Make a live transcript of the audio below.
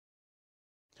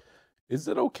Is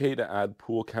it okay to add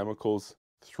pool chemicals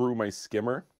through my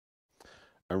skimmer?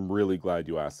 I'm really glad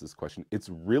you asked this question. It's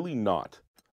really not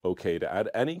okay to add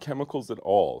any chemicals at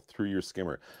all through your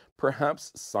skimmer.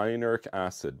 Perhaps cyanuric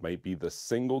acid might be the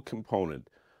single component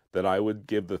that I would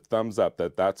give the thumbs up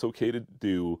that that's okay to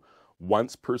do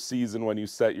once per season when you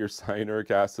set your cyanuric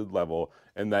acid level,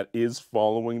 and that is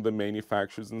following the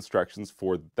manufacturer's instructions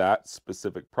for that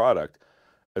specific product.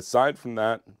 Aside from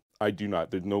that, I do not.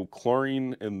 There's no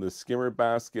chlorine in the skimmer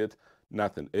basket,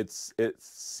 nothing. It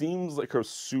seems like a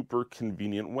super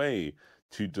convenient way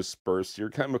to disperse your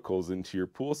chemicals into your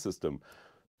pool system,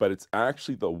 but it's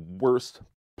actually the worst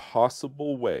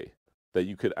possible way that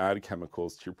you could add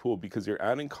chemicals to your pool because you're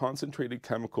adding concentrated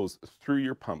chemicals through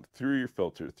your pump, through your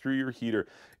filter, through your heater.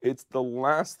 It's the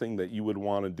last thing that you would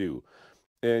want to do.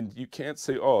 And you can't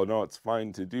say, "Oh, no, it's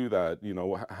fine to do that.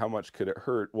 How much could it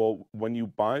hurt?" Well, when you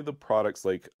buy the products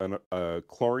like a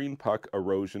chlorine puck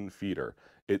erosion feeder,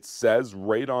 it says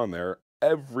right on there,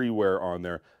 everywhere on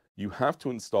there, you have to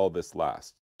install this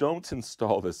last. Don't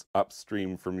install this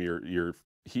upstream from your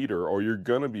heater, or you're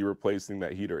gonna be replacing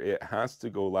that heater. It has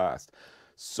to go last.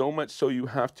 So much so you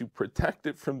have to protect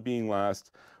it from being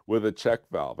last with a check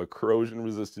valve, a corrosion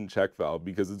resistant check valve,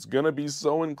 because it's going to be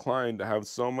so inclined to have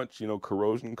so much,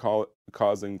 corrosion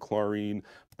causing chlorine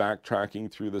backtracking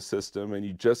through the system. And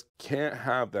you just can't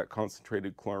have that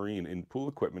concentrated chlorine in pool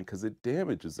equipment because it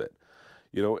damages it,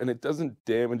 and it doesn't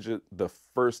damage it the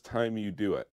first time you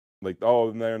do it. Like,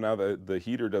 oh, now the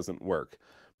heater doesn't work.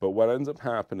 But what ends up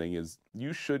happening is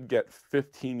you should get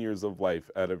 15 years of life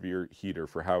out of your heater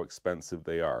for how expensive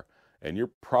they are. And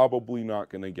you're probably not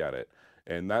going to get it.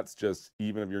 And that's just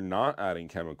even if you're not adding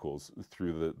chemicals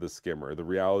through the skimmer. The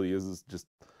reality is just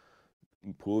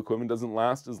pool equipment doesn't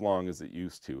last as long as it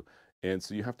used to. And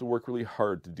so you have to work really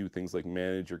hard to do things like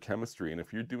manage your chemistry. And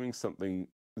if you're doing something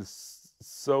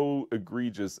so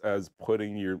egregious as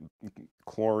putting your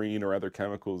chlorine or other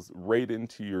chemicals right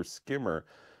into your skimmer,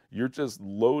 you're just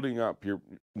loading up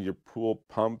your pool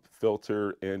pump,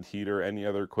 filter, and heater, any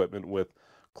other equipment with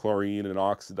chlorine and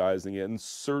oxidizing it, and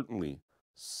certainly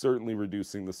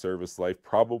reducing the service life,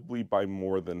 probably by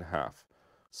more than half.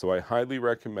 So I highly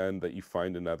recommend that you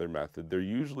find another method. They're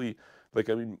usually, like,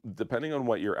 I mean, depending on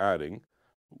what you're adding,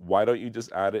 why don't you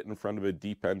just add it in front of a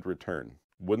deep end return?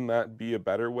 Wouldn't that be a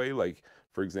better way? Like,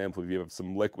 for example, if you have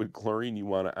some liquid chlorine you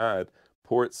want to add,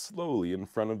 pour it slowly in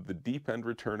front of the deep end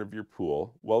return of your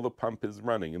pool while the pump is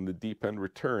running. And the deep end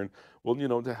return will,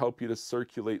 to help you to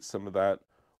circulate some of that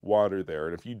water there.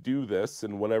 And if you do this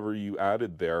and whatever you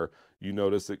added there, you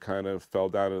notice it kind of fell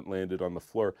down and landed on the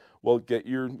floor, well, get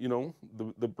your,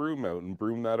 the broom out and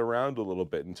broom that around a little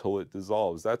bit until it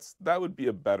dissolves. That would be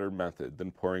a better method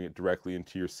than pouring it directly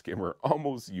into your skimmer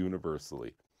almost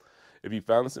universally. If you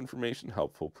found this information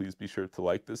helpful, please be sure to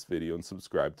like this video and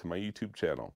subscribe to my YouTube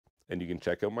channel. And you can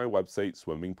check out my website,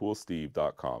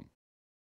 swimmingpoolsteve.com.